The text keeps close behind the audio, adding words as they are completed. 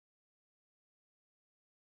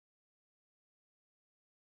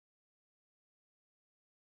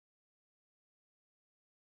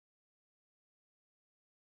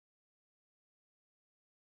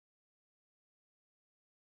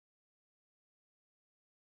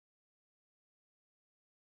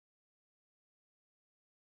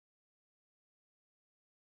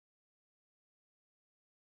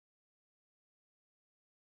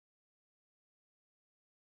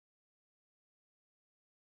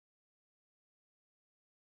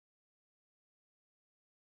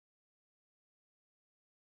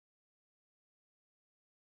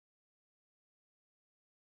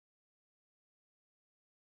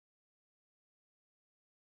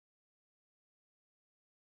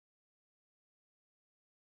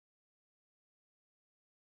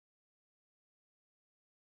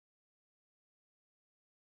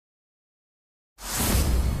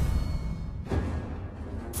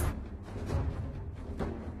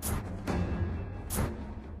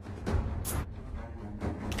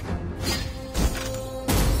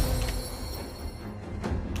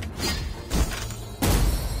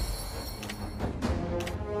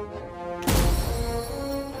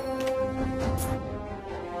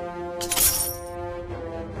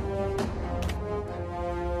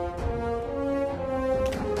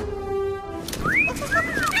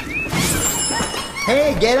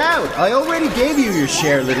Hey, get out! I already gave you your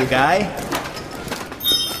share, little guy.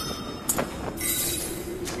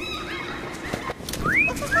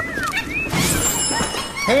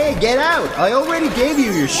 Hey, get out! I already gave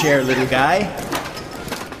you your share, little guy.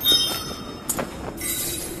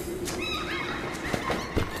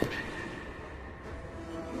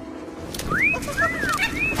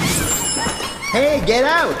 Hey, get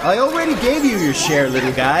out! I already gave you your share,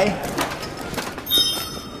 little guy.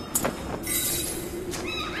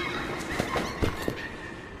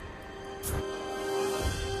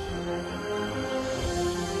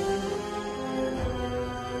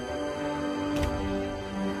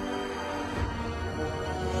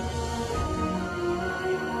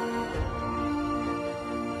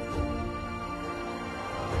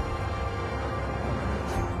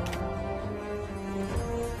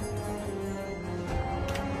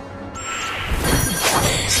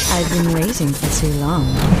 I've been waiting for too long.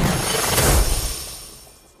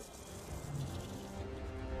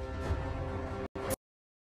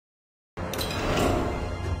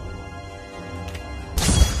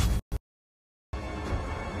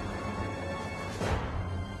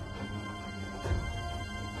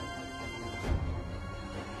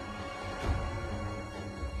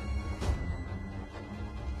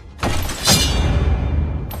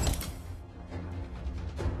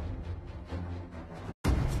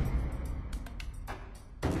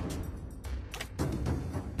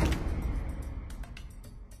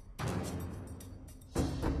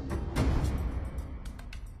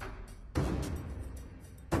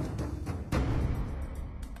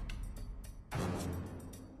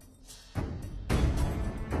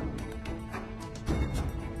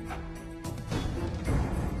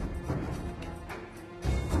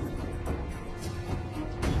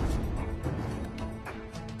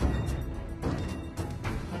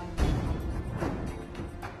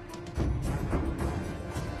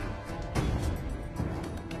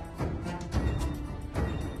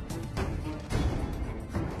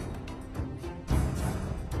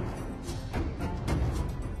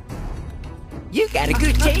 You got a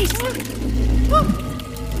good taste.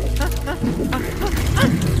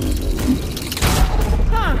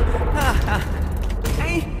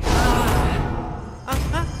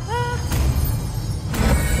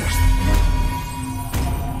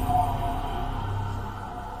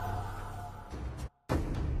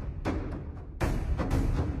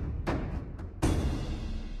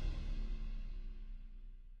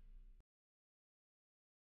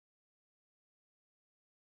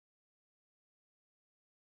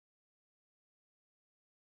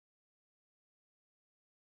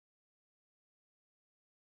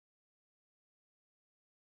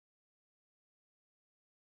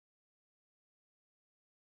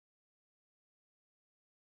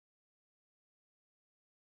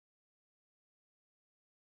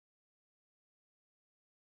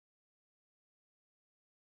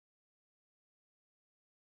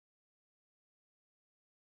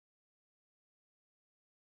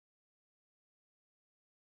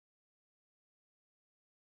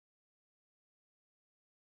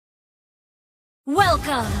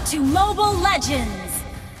 Welcome to Mobile Legends!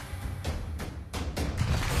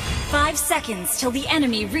 5 seconds till the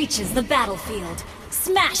enemy reaches the battlefield.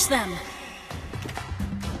 Smash them!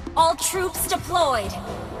 All troops deployed!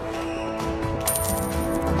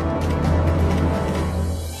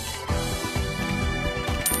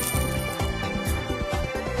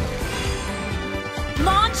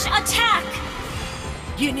 Launch attack!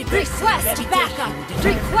 Request backup!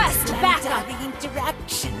 Request backup!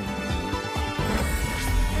 Interaction.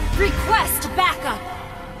 Request backup!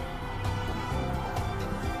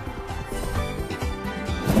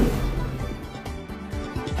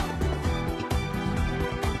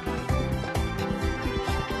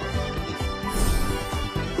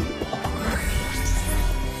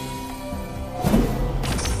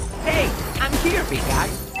 Hey, I'm here, big guy.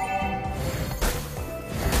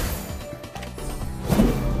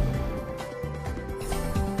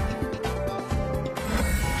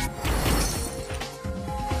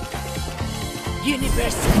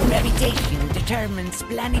 Universal gravitation determines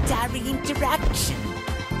planetary interaction.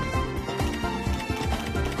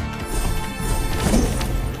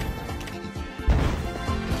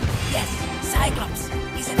 Yes, Cyclops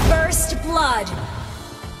is a First blood!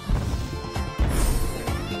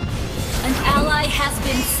 An ally has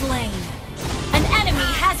been slain. An enemy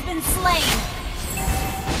has been slain.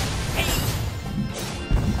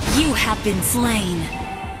 You have been slain.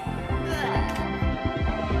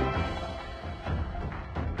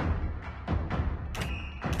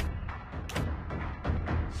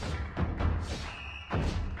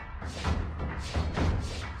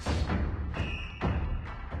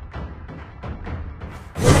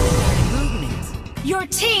 Your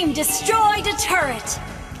team destroyed a turret!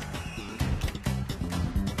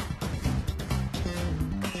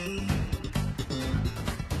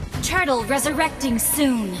 Turtle resurrecting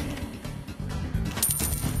soon.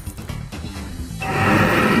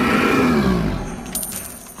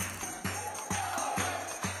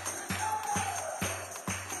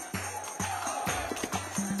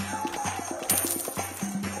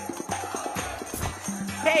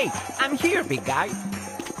 Hey, I'm here, big guy.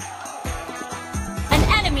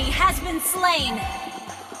 An enemy has been slain.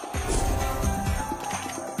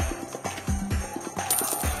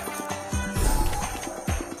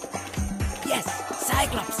 Yes,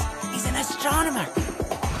 Cyclops. He's an astronomer.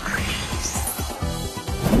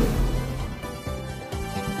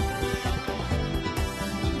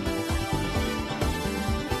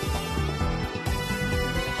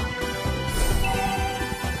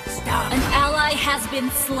 Stop. An ally has been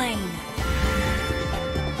slain.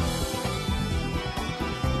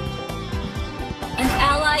 An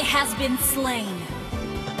ally has been slain.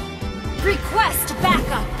 Request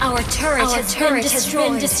backup. Our turret has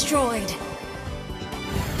been destroyed.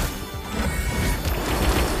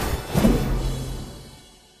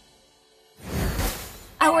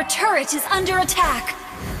 Our turret is under attack.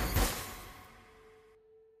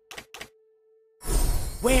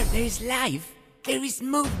 Where there is life, there is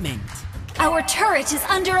movement. Our turret is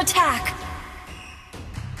under attack.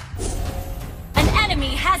 An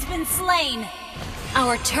enemy has been slain.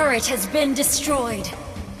 Our turret has been destroyed.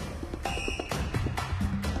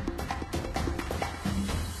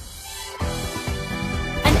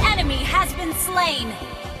 An enemy has been slain.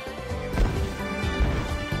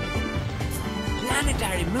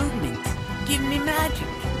 Planetary movement. Give me magic.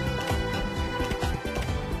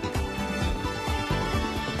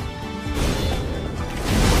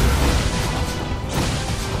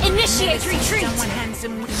 Initiate retreat! Someone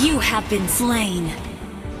handsome. You have been slain.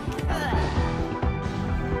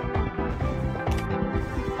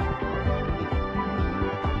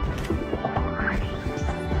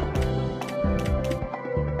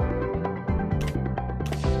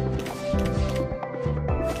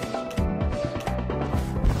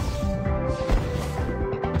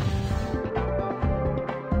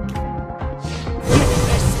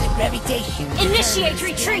 Universal gravitation. Initiate determines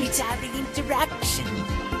retreat. planetary interaction.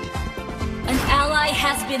 An ally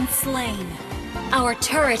has been slain. Our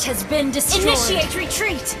turret has been destroyed. Initiate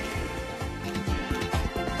retreat!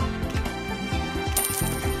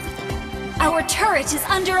 Our turret is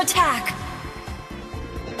under attack.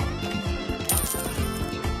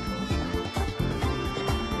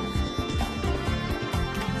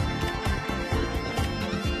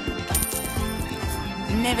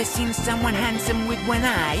 Never seen someone handsome with one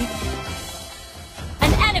eye.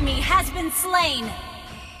 An enemy has been slain.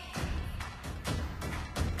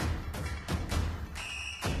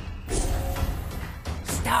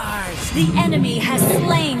 Stars. The enemy has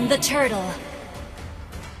slain the turtle.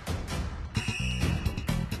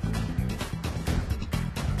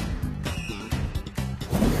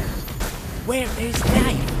 Where there's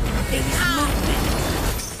life, there is movement.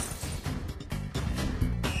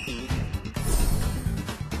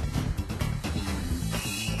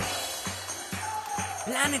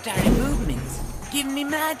 Planetary movements. Give me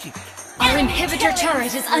magic. Our inhibitor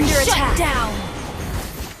turret is under attack. Shut down.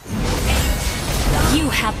 You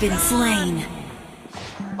have been slain.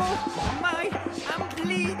 Oh my, I'm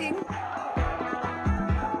bleeding.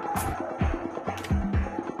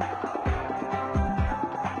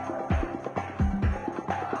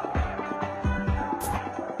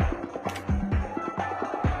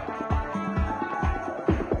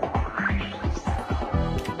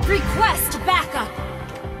 Request backup.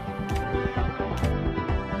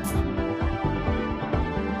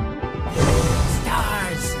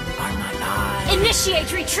 Stars are my eyes.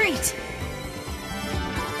 Initiate retreat.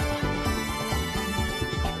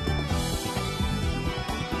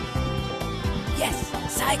 Yes,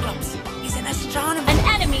 Cyclops. He's an astronomer. An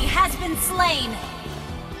enemy has been slain.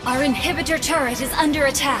 Our inhibitor turret is under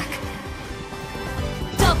attack.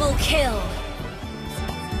 Double kill.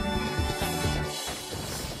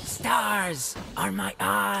 Stars are my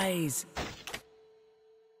eyes.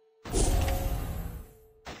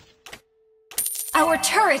 Our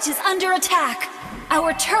turret is under attack.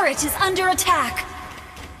 Our turret is under attack.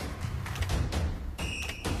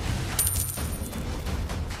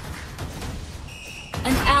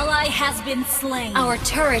 An ally has been slain. Our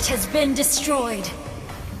turret has been destroyed.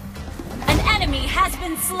 An enemy has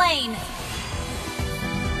been slain.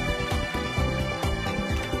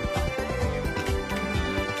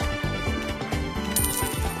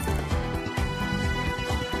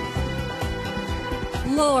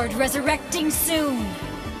 Lord resurrecting soon.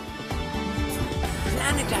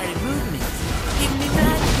 Planetary movements. Give me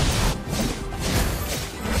that.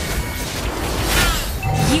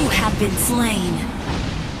 You have been slain.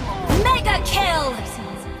 Mega kill!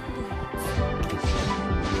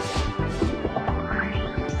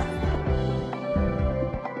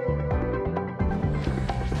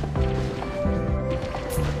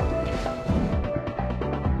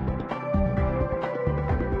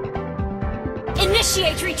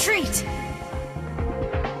 Initiate retreat!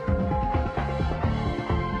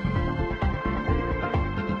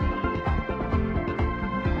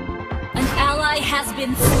 An ally has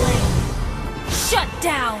been slain. Shut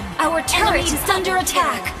down! Our turret is under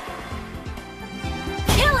attack!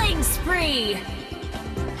 Killing spree!